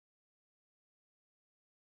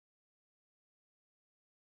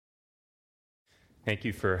Thank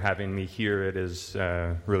you for having me here. It is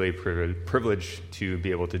really a privilege to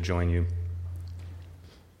be able to join you.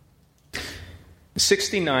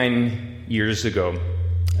 69 years ago,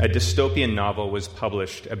 a dystopian novel was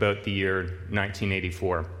published about the year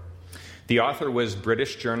 1984. The author was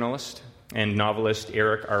British journalist and novelist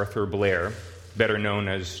Eric Arthur Blair, better known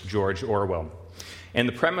as George Orwell. And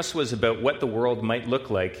the premise was about what the world might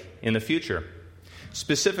look like in the future.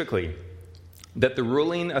 Specifically, that the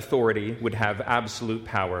ruling authority would have absolute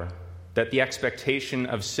power, that the expectation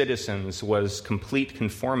of citizens was complete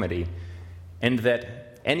conformity, and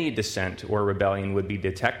that any dissent or rebellion would be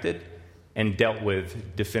detected and dealt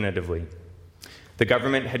with definitively. The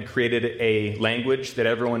government had created a language that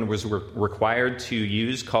everyone was required to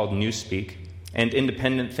use called Newspeak, and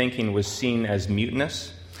independent thinking was seen as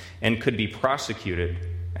mutinous and could be prosecuted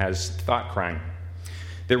as thought crime.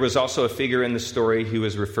 There was also a figure in the story who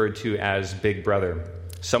was referred to as Big Brother,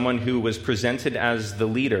 someone who was presented as the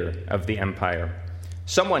leader of the empire,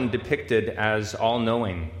 someone depicted as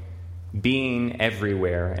all-knowing, being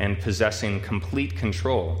everywhere and possessing complete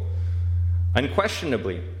control.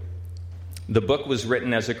 Unquestionably, the book was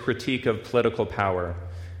written as a critique of political power,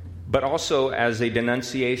 but also as a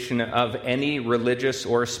denunciation of any religious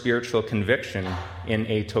or spiritual conviction in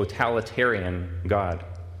a totalitarian God.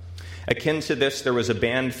 Akin to this, there was a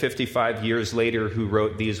band 55 years later who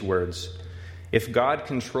wrote these words: "If God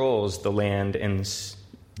controls the land and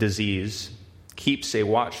disease, keeps a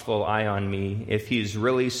watchful eye on me, if he's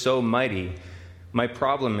really so mighty, my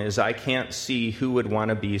problem is I can't see who would want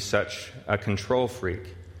to be such a control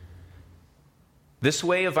freak." This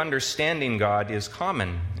way of understanding God is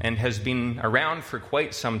common and has been around for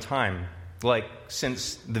quite some time, like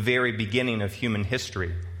since the very beginning of human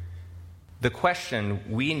history. The question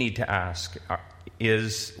we need to ask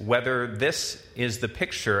is whether this is the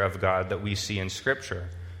picture of God that we see in Scripture.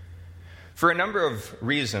 For a number of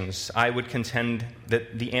reasons, I would contend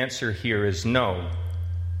that the answer here is no.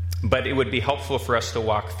 But it would be helpful for us to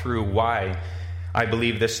walk through why I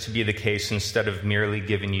believe this to be the case instead of merely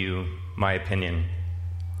giving you my opinion.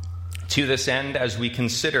 To this end, as we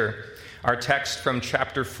consider our text from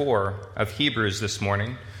chapter 4 of Hebrews this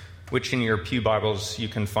morning, which in your pew Bibles you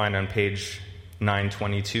can find on page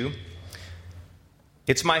 922.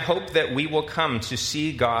 It's my hope that we will come to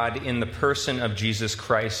see God in the person of Jesus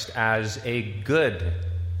Christ as a good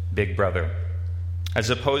big brother, as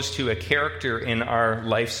opposed to a character in our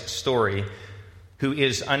life's story who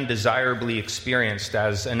is undesirably experienced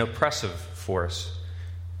as an oppressive force.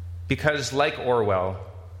 Because, like Orwell,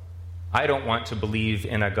 I don't want to believe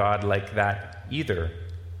in a God like that either,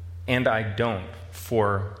 and I don't,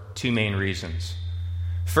 for two main reasons.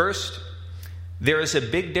 First, there is a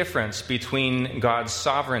big difference between God's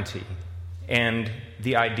sovereignty and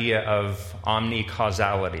the idea of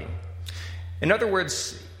omnicausality. In other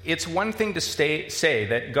words, it's one thing to say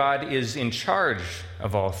that God is in charge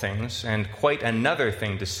of all things, and quite another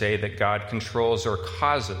thing to say that God controls or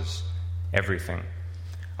causes everything.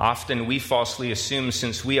 Often we falsely assume,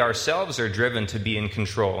 since we ourselves are driven to be in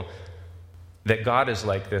control, that God is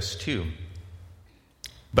like this too.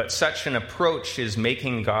 But such an approach is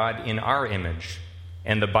making God in our image,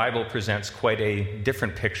 and the Bible presents quite a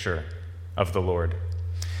different picture of the Lord.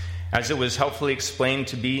 As it was helpfully explained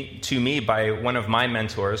to me by one of my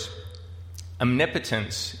mentors,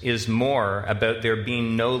 omnipotence is more about there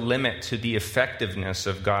being no limit to the effectiveness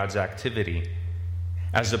of God's activity,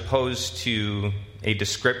 as opposed to a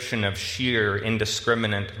description of sheer,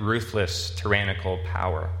 indiscriminate, ruthless, tyrannical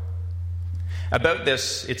power. About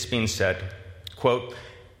this, it's been said, quote,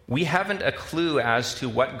 "We haven't a clue as to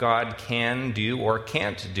what God can do or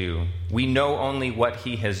can't do. We know only what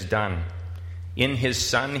he has done. In his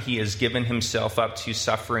Son, he has given himself up to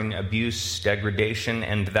suffering, abuse, degradation,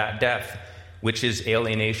 and that death, which is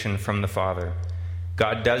alienation from the Father.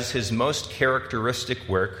 God does his most characteristic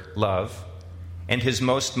work, love, and his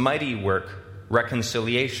most mighty work,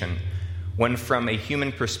 reconciliation, when from a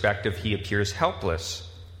human perspective he appears helpless.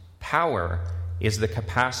 Power is the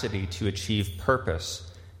capacity to achieve purpose.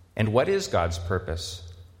 And what is God's purpose?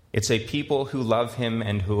 It's a people who love him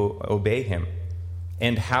and who obey him.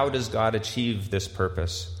 And how does God achieve this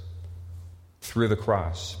purpose? Through the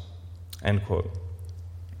cross." End quote.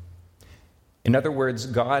 In other words,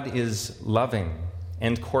 God is loving,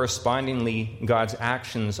 and correspondingly, God's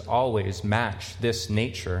actions always match this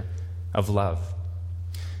nature of love.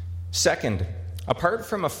 Second, apart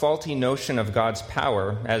from a faulty notion of God's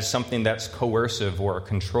power as something that's coercive or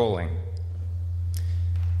controlling,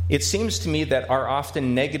 it seems to me that our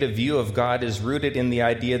often negative view of God is rooted in the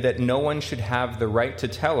idea that no one should have the right to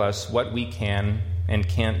tell us what we can and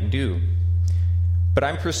can't do. But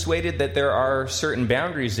I'm persuaded that there are certain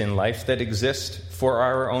boundaries in life that exist for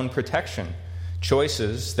our own protection,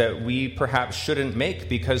 choices that we perhaps shouldn't make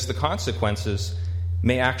because the consequences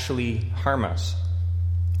may actually harm us.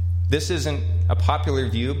 This isn't a popular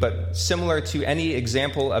view, but similar to any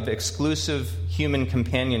example of exclusive human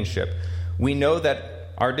companionship, we know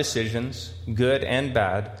that our decisions, good and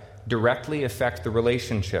bad, directly affect the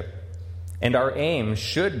relationship. And our aim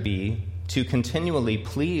should be to continually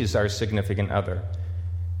please our significant other.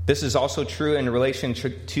 This is also true in relation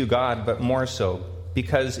to God, but more so,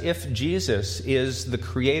 because if Jesus is the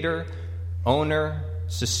creator, owner,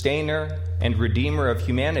 sustainer, and redeemer of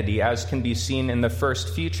humanity, as can be seen in the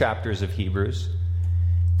first few chapters of Hebrews,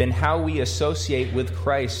 then how we associate with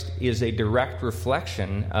Christ is a direct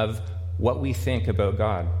reflection of what we think about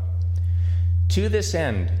God. To this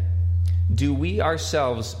end, do we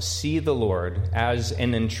ourselves see the Lord as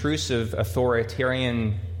an intrusive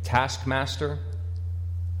authoritarian taskmaster?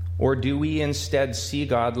 Or do we instead see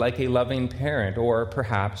God like a loving parent, or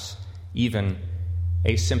perhaps even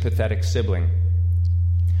a sympathetic sibling?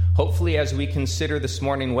 Hopefully, as we consider this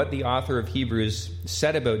morning what the author of Hebrews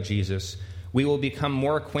said about Jesus, we will become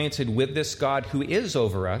more acquainted with this God who is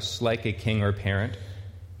over us like a king or parent,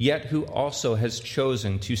 yet who also has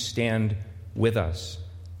chosen to stand with us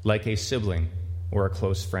like a sibling or a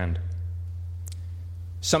close friend.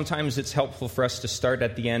 Sometimes it's helpful for us to start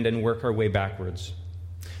at the end and work our way backwards.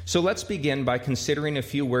 So let's begin by considering a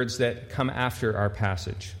few words that come after our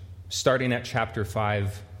passage, starting at chapter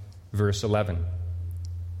 5, verse 11.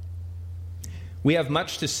 We have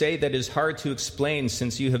much to say that is hard to explain,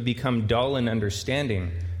 since you have become dull in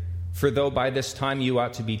understanding. For though by this time you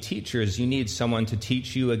ought to be teachers, you need someone to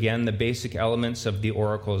teach you again the basic elements of the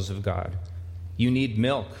oracles of God. You need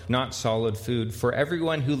milk, not solid food, for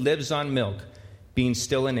everyone who lives on milk, being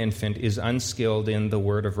still an infant, is unskilled in the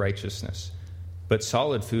word of righteousness. But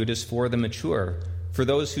solid food is for the mature, for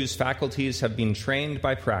those whose faculties have been trained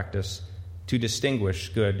by practice to distinguish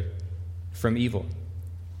good from evil.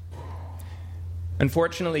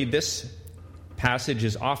 Unfortunately, this passage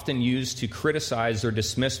is often used to criticize or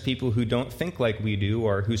dismiss people who don't think like we do,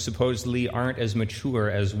 or who supposedly aren't as mature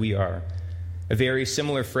as we are. A very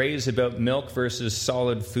similar phrase about milk versus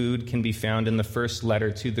solid food can be found in the first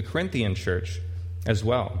letter to the Corinthian church as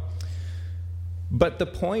well. But the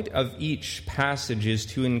point of each passage is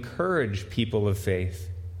to encourage people of faith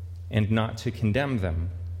and not to condemn them,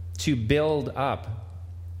 to build up,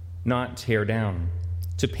 not tear down,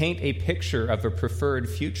 to paint a picture of a preferred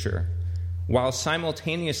future, while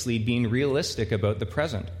simultaneously being realistic about the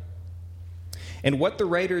present. And what the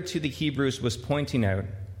writer to the Hebrews was pointing out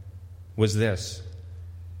was this: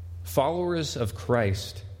 followers of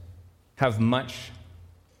Christ have much,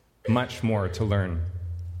 much more to learn.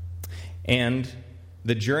 And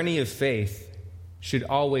the journey of faith should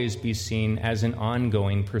always be seen as an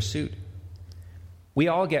ongoing pursuit. We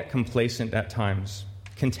all get complacent at times,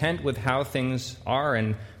 content with how things are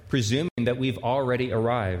and presuming that we've already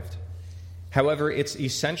arrived. However, it's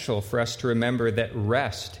essential for us to remember that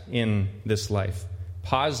rest in this life,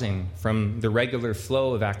 pausing from the regular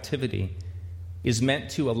flow of activity, is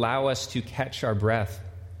meant to allow us to catch our breath,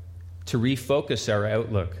 to refocus our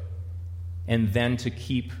outlook, and then to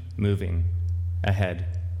keep moving ahead.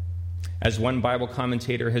 As one Bible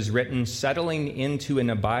commentator has written, settling into an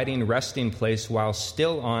abiding resting place while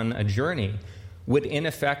still on a journey would in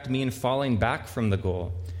effect mean falling back from the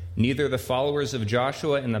goal. Neither the followers of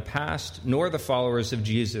Joshua in the past nor the followers of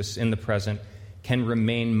Jesus in the present can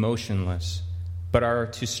remain motionless, but are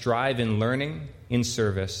to strive in learning, in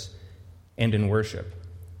service, and in worship.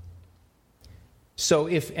 So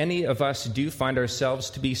if any of us do find ourselves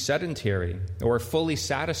to be sedentary or fully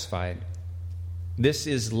satisfied, this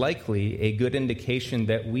is likely a good indication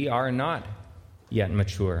that we are not yet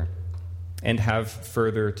mature and have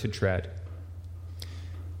further to tread.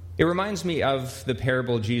 It reminds me of the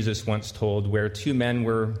parable Jesus once told, where two men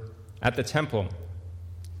were at the temple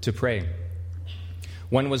to pray.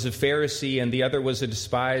 One was a Pharisee and the other was a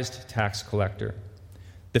despised tax collector.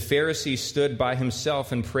 The Pharisee stood by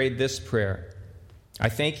himself and prayed this prayer: I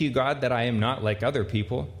thank you, God, that I am not like other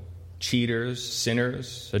people, cheaters,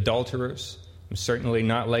 sinners, adulterers. I'm certainly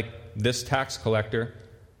not like this tax collector.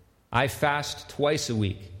 I fast twice a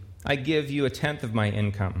week. I give you 1/10 of my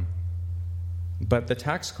income. But the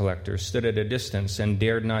tax collector stood at a distance and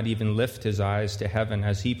dared not even lift his eyes to heaven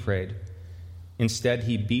as he prayed. Instead,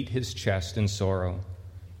 he beat his chest in sorrow,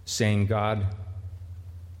 saying, God,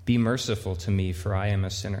 be merciful to me, for I am a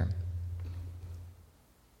sinner.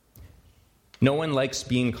 No one likes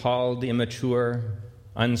being called immature,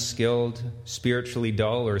 unskilled, spiritually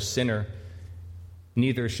dull, or sinner.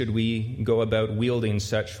 neither should we go about wielding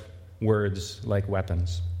such words like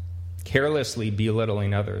weapons, carelessly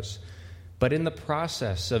belittling others. But in the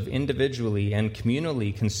process of individually and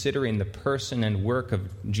communally considering the person and work of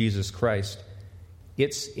Jesus Christ,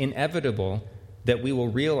 it's inevitable that we will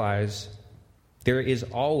realize there is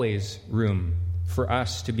always room for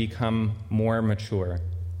us to become more mature,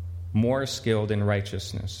 more skilled in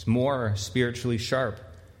righteousness, more spiritually sharp,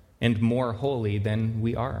 and more holy than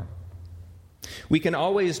we are. We can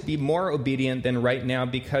always be more obedient than right now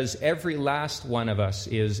because every last one of us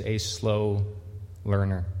is a slow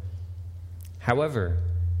learner. However,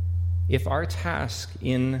 if our task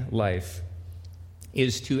in life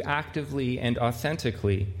is to actively and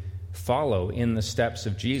authentically follow in the steps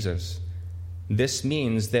of Jesus, this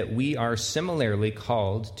means that we are similarly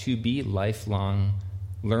called to be lifelong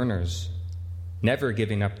learners, never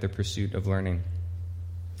giving up the pursuit of learning.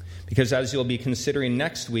 Because as you'll be considering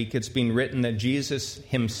next week, it's been written that Jesus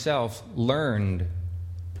himself learned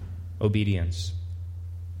obedience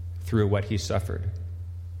through what he suffered.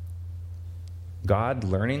 God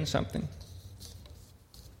learning something?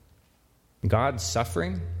 God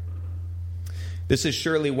suffering? This is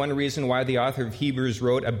surely one reason why the author of Hebrews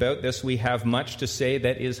wrote about this. We have much to say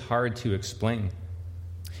that is hard to explain.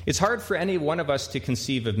 It's hard for any one of us to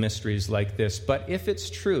conceive of mysteries like this, but if it's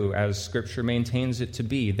true, as Scripture maintains it to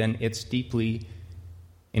be, then it's deeply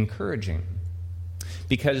encouraging.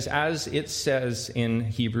 Because as it says in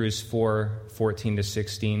Hebrews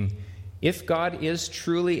 4:14-16, if God is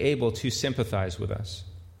truly able to sympathize with us,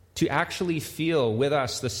 to actually feel with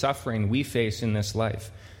us the suffering we face in this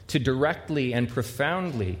life, to directly and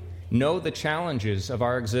profoundly know the challenges of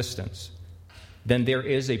our existence, then there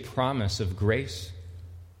is a promise of grace,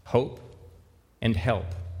 hope, and help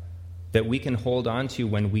that we can hold on to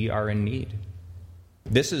when we are in need.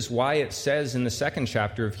 This is why it says in the 2nd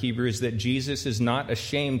chapter of Hebrews that Jesus is not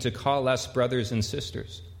ashamed to call us brothers and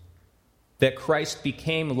sisters, that Christ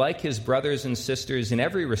became like his brothers and sisters in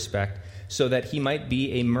every respect so that he might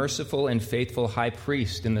be a merciful and faithful high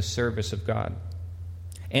priest in the service of God,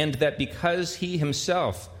 and that because he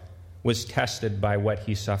himself was tested by what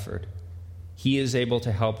he suffered, he is able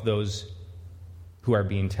to help those who are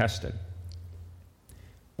being tested.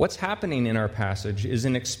 What's happening in our passage is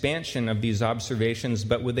an expansion of these observations,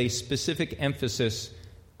 but with a specific emphasis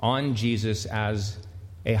on Jesus as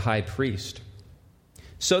a high priest.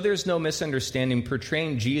 So there's no misunderstanding.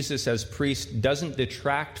 Portraying Jesus as priest doesn't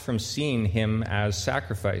detract from seeing him as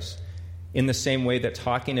sacrifice, in the same way that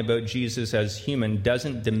talking about Jesus as human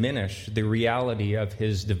doesn't diminish the reality of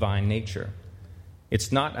his divine nature.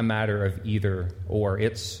 It's not a matter of either or,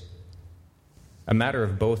 it's a matter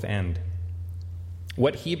of both and.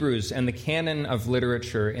 What Hebrews and the canon of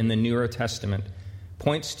literature in the Newer Testament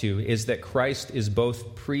points to is that Christ is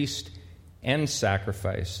both priest and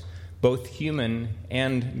sacrifice, both human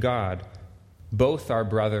and God, both our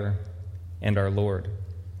brother and our Lord.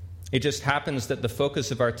 It just happens that the focus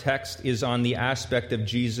of our text is on the aspect of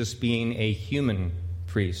Jesus being a human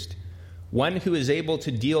priest, one who is able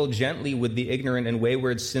to deal gently with the ignorant and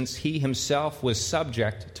wayward since he himself was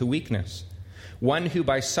subject to weakness, one who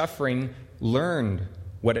by suffering learned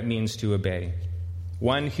what it means to obey,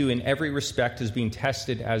 one who in every respect is being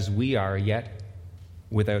tested as we are, yet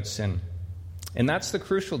without sin. And that's the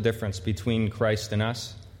crucial difference between Christ and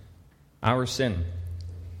us, our sin.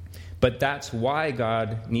 But that's why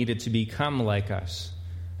God needed to become like us,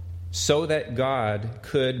 so that God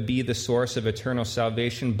could be the source of eternal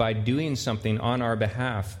salvation by doing something on our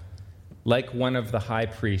behalf, like one of the high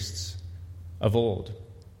priests of old.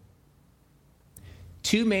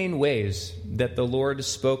 Two main ways that the Lord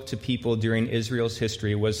spoke to people during Israel's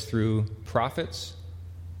history was through prophets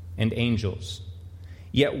and angels.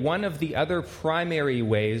 Yet one of the other primary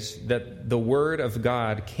ways that the word of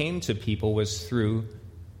God came to people was through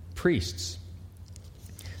priests.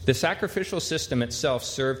 The sacrificial system itself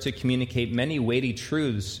served to communicate many weighty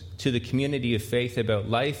truths to the community of faith about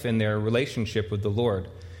life and their relationship with the Lord.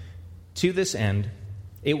 To this end,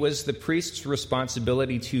 it was the priest's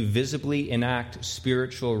responsibility to visibly enact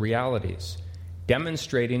spiritual realities,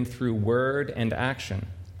 demonstrating through word and action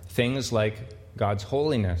things like God's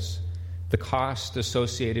holiness, the cost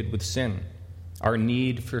associated with sin, our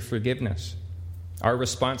need for forgiveness, our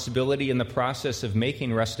responsibility in the process of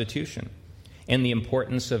making restitution, and the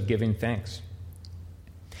importance of giving thanks.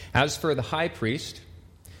 As for the high priest,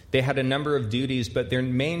 they had a number of duties, but their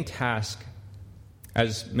main task,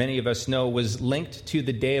 as many of us know, was linked to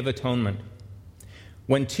the Day of Atonement,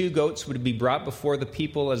 when 2 goats would be brought before the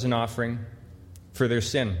people as an offering for their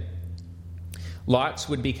sin. Lots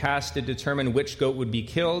would be cast to determine which goat would be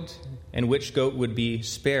killed and which goat would be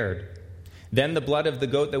spared. Then the blood of the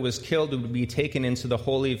goat that was killed would be taken into the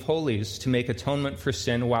Holy of Holies to make atonement for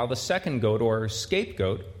sin, while the second goat, or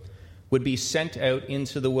scapegoat, would be sent out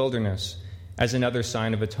into the wilderness as another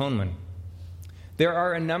sign of atonement. There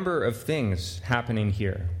are a number of things happening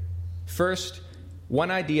here. First,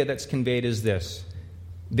 one idea that's conveyed is this: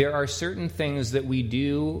 there are certain things that we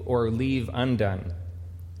do or leave undone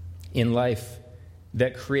in life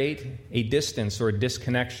that create a distance or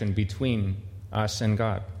disconnection between us and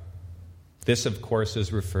God. This, of course,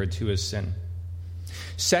 is referred to as sin.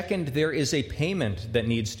 Second, there is a payment that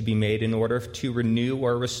needs to be made in order to renew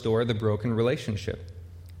or restore the broken relationship.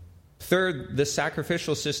 Third, the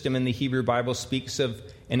sacrificial system in the Hebrew Bible speaks of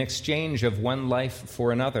an exchange of one life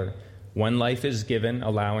for another. One life is given,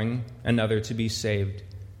 allowing another to be saved.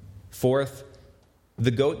 Fourth, the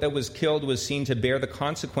goat that was killed was seen to bear the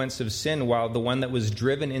consequence of sin, while the one that was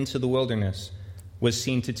driven into the wilderness was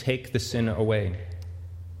seen to take the sin away.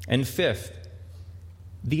 And fifth,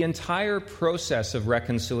 the entire process of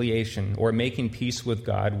reconciliation or making peace with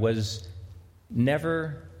God was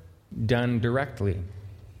never done directly,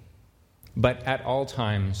 but at all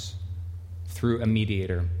times through a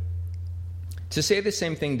mediator. To say the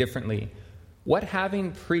same thing differently, what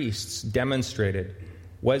having priests demonstrated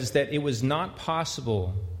was that it was not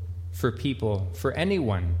possible for people, for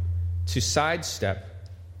anyone, to sidestep,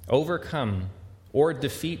 overcome, or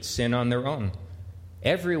defeat sin on their own.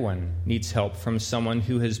 Everyone needs help from someone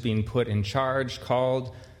who has been put in charge,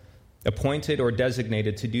 called, appointed, or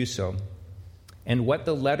designated to do so. And what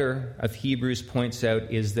the letter of Hebrews points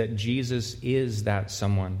out is that Jesus is that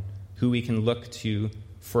someone who we can look to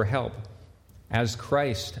for help, as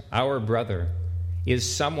Christ, our brother,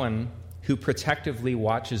 is someone who protectively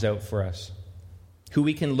watches out for us, who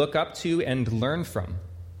we can look up to and learn from,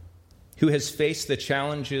 who has faced the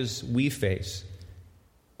challenges we face.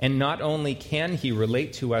 And not only can he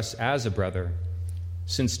relate to us as a brother,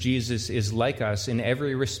 since Jesus is like us in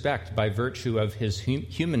every respect by virtue of his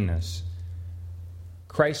humanness,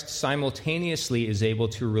 Christ simultaneously is able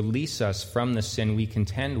to release us from the sin we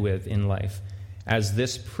contend with in life, as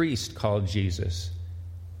this priest called Jesus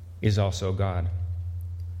is also God.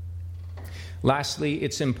 Lastly,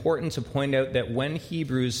 it's important to point out that when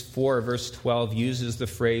Hebrews 4, verse 12 uses the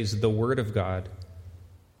phrase, the Word of God,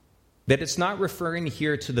 that it's not referring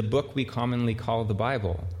here to the book we commonly call the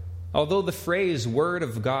Bible. Although the phrase Word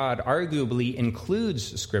of God arguably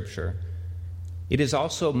includes Scripture, it is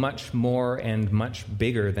also much more and much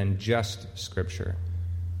bigger than just Scripture.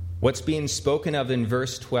 What's being spoken of in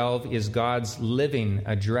verse 12 is God's living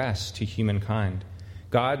address to humankind,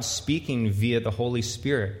 God speaking via the Holy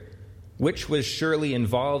Spirit, which was surely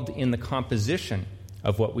involved in the composition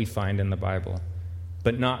of what we find in the Bible,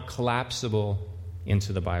 but not collapsible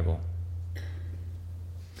into the Bible.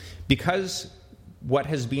 Because what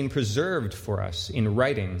has been preserved for us in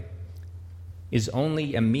writing is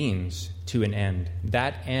only a means to an end,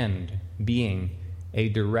 that end being a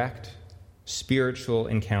direct spiritual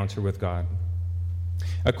encounter with God.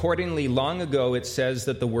 Accordingly, long ago it says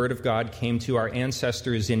that the Word of God came to our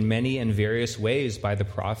ancestors in many and various ways by the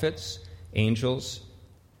prophets, angels,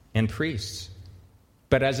 and priests.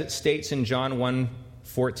 But as it states in John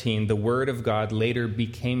 1:14, the Word of God later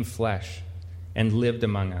became flesh and lived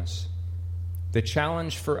among us. The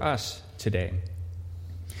challenge for us today,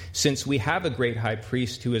 since we have a great high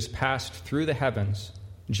priest who has passed through the heavens,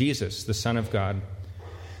 Jesus, the Son of God,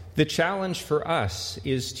 the challenge for us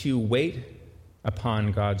is to wait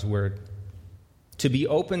upon God's Word, to be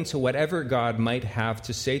open to whatever God might have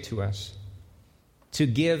to say to us, to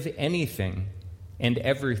give anything and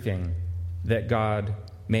everything that God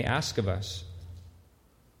may ask of us,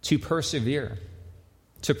 to persevere,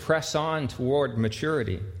 to press on toward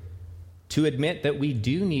maturity, to admit that we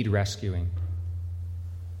do need rescuing,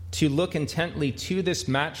 to look intently to this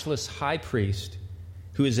matchless high priest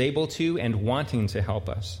who is able to and wanting to help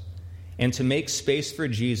us, and to make space for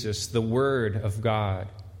Jesus, the Word of God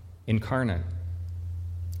incarnate,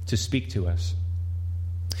 to speak to us.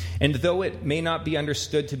 And though it may not be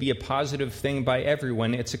understood to be a positive thing by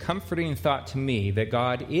everyone, it's a comforting thought to me that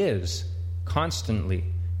God is constantly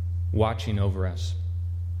watching over us,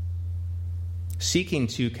 seeking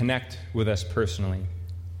to connect with us personally.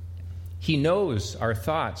 He knows our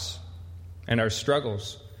thoughts and our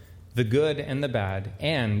struggles, the good and the bad,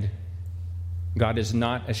 and God is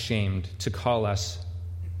not ashamed to call us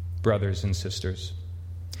brothers and sisters.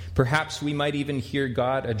 Perhaps we might even hear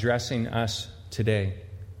God addressing us today,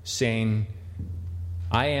 saying,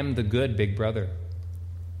 I am the good big brother.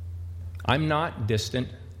 I'm not distant,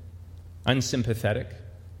 unsympathetic,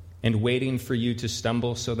 and waiting for you to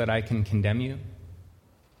stumble so that I can condemn you.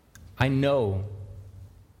 I know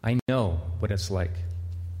I know what it's like,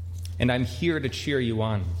 and I'm here to cheer you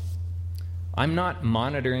on. I'm not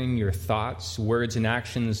monitoring your thoughts, words, and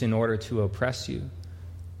actions in order to oppress you.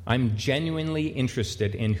 I'm genuinely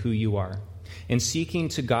interested in who you are and seeking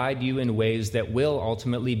to guide you in ways that will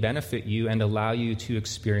ultimately benefit you and allow you to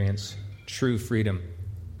experience true freedom.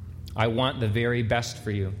 I want the very best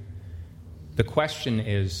for you. The question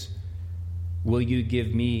is, will you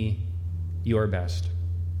give me your best?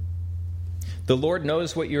 The Lord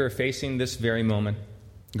knows what you are facing this very moment.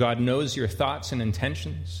 God knows your thoughts and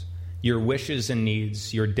intentions, your wishes and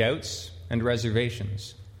needs, your doubts and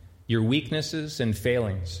reservations, your weaknesses and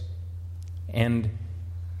failings, and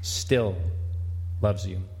still loves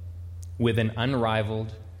you with an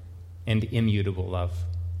unrivaled and immutable love.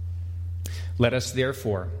 Let us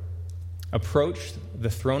therefore approach the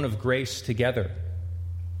throne of grace together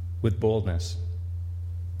with boldness,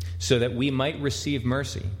 so that we might receive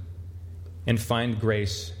mercy and find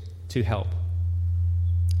grace to help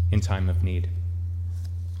in time of need.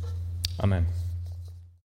 Amen.